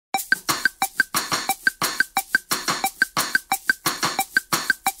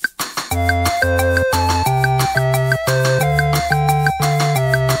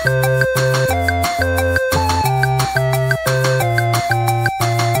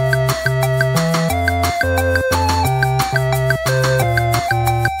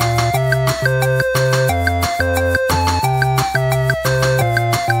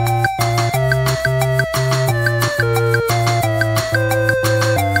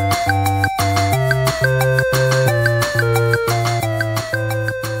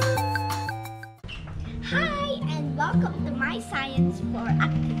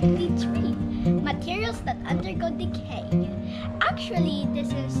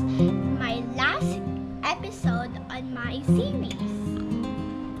my last episode on my series.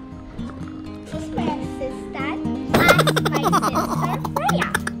 This is my assistant and my sister Freya.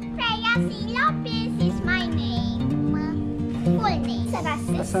 Freya C. Lopez is my name. Full name.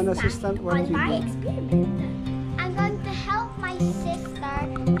 As an assistant on my experiment. I'm going to help my sister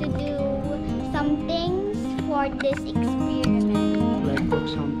to do some things for this experiment. Like for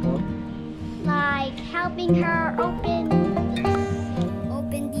example? Like helping her open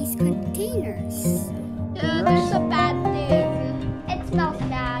these containers. There's a bad thing. It smells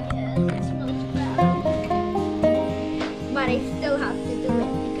bad. It smells bad. But I still have to do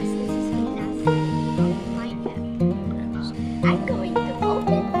it because this is my last assignment. I'm going to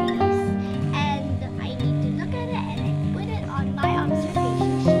open these and I need to look at it and I put it on my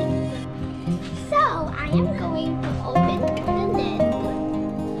observation sheet. So I am going to open the lid.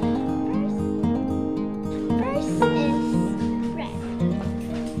 First is red.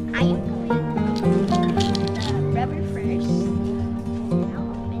 I am going to open the rubber first. I'll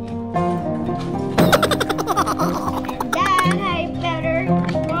open it. And then I better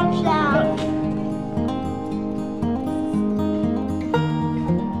watch out.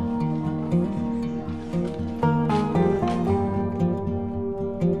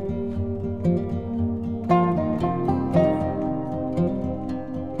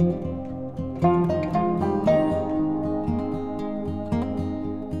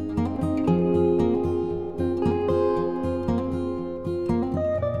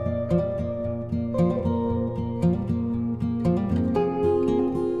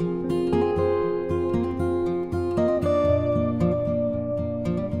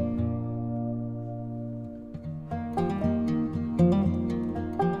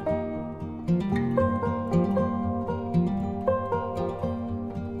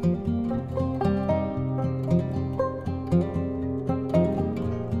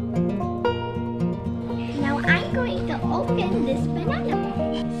 Open this banana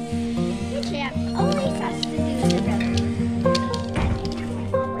bowl, which I always has to do the rubber.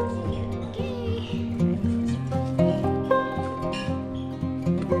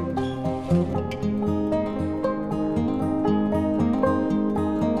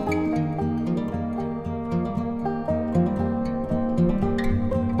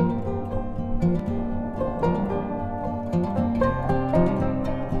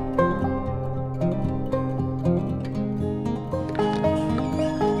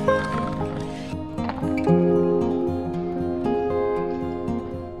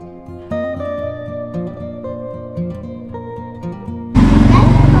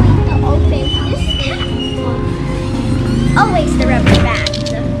 Always the rubber band,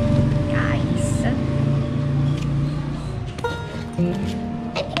 guys.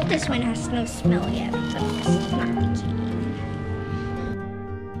 I think this one has no smell yet, but it's not the key.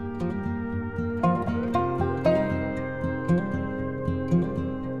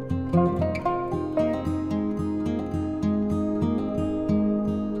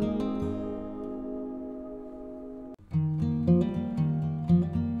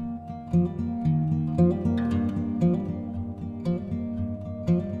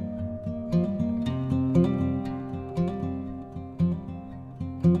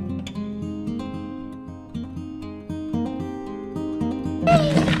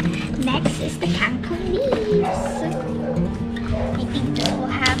 Next is the cacao leaves. I think this will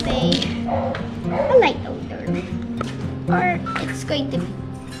have a light odor, or it's going to be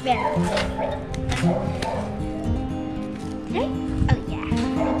very different. Okay? Oh yeah,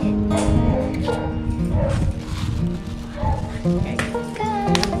 I did. There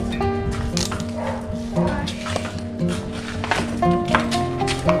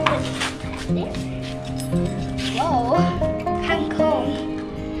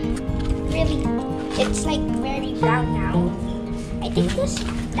you go. It's like very brown now. I think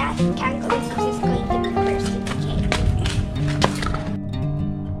that cacao is going to be first to decay.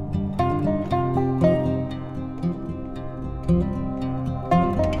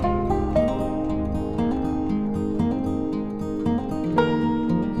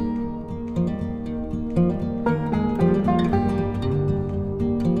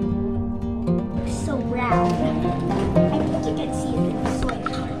 It's so brown. I think you can see it in the soil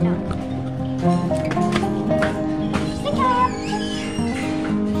part now.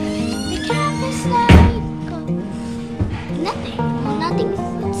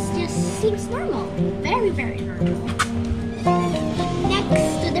 Seems normal. Very, very normal.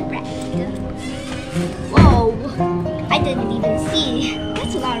 Next to the bread. Whoa! I didn't even see.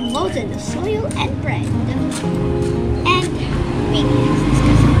 That's a lot of mold in the soil and bread. And maybe it's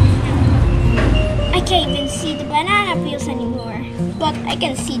disgusting. I can't even see the banana peels anymore. But but I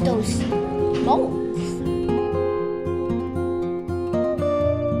can see those molds.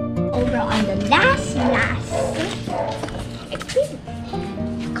 Over on the last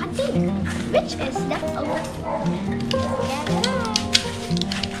experiment container, which is the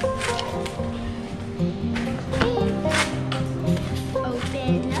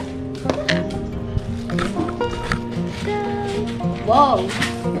Whoa!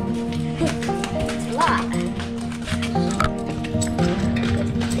 It's a lot.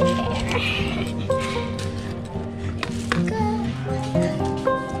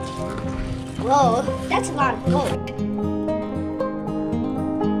 Whoa, that's a lot of gold.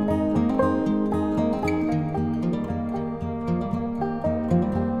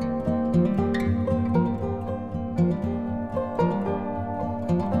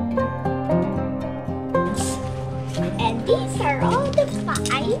 And these are all the 5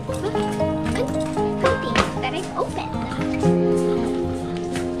 containers that I've opened.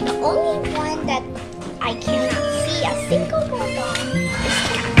 The only one that I cannot see a single mold on is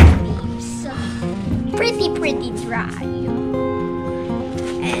carrot leaves. Pretty dry.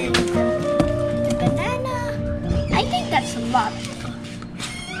 And the banana, I think that's a lot.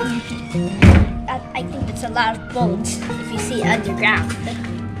 I think that's a lot of molds if you see underground.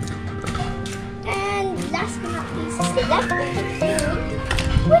 Last but not least is the leftover food,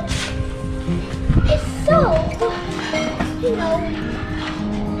 which is so,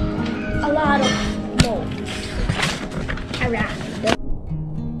 a lot of mold around.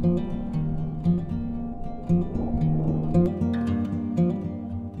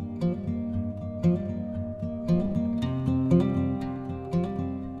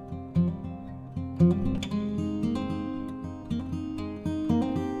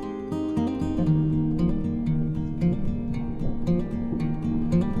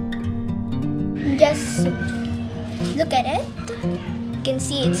 Just look at it. You can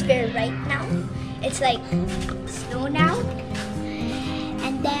see it's very ripe now. It's like snow now.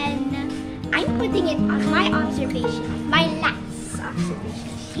 And then I'm putting it on my last observation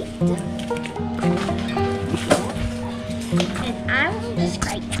sheet. And I will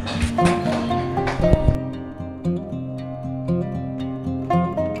describe it.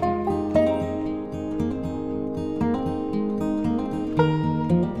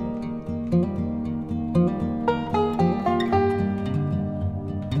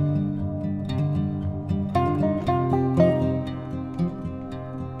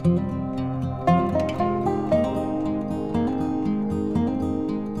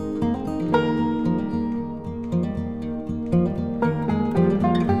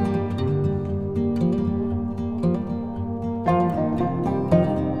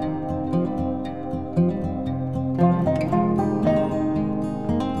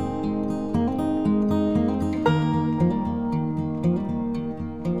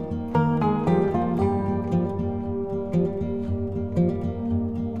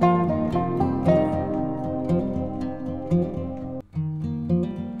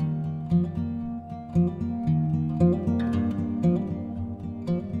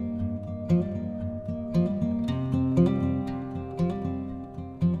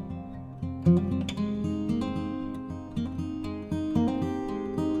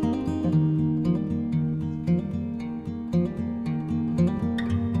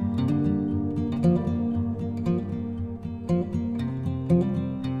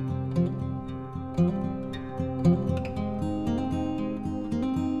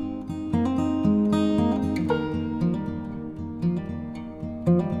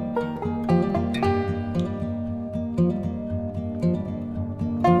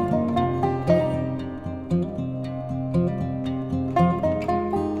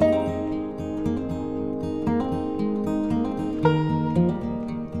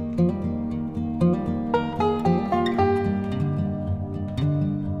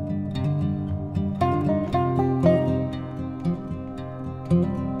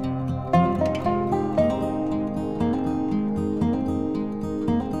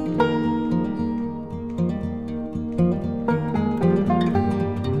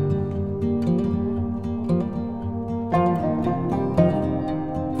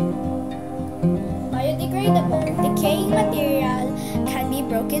 Decaying material can be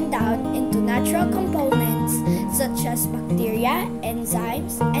broken down into natural components such as bacteria,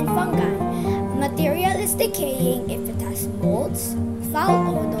 enzymes, and fungi. Material is decaying if it has molds,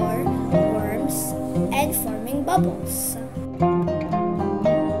 foul odor, worms, and forming bubbles.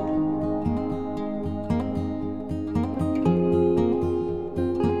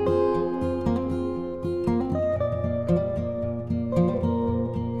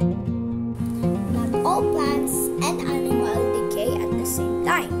 All plants and animals decay at the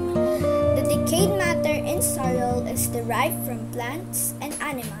decayed matter in soil is derived from plants and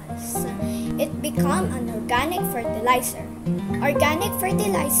animals. It becomes an organic fertilizer. Organic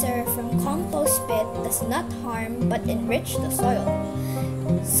fertilizer from compost pit does not harm but enrich the soil.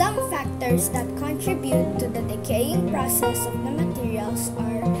 Some factors that contribute to the decaying process of the materials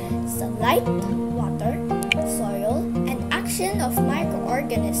are sunlight, water, soil, and action of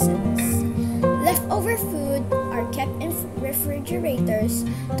microorganisms. Leftover food are kept in refrigerators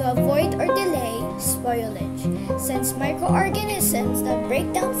to avoid or delay spoilage, since microorganisms that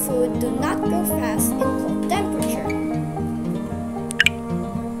break down food do not grow fast in cold temperature.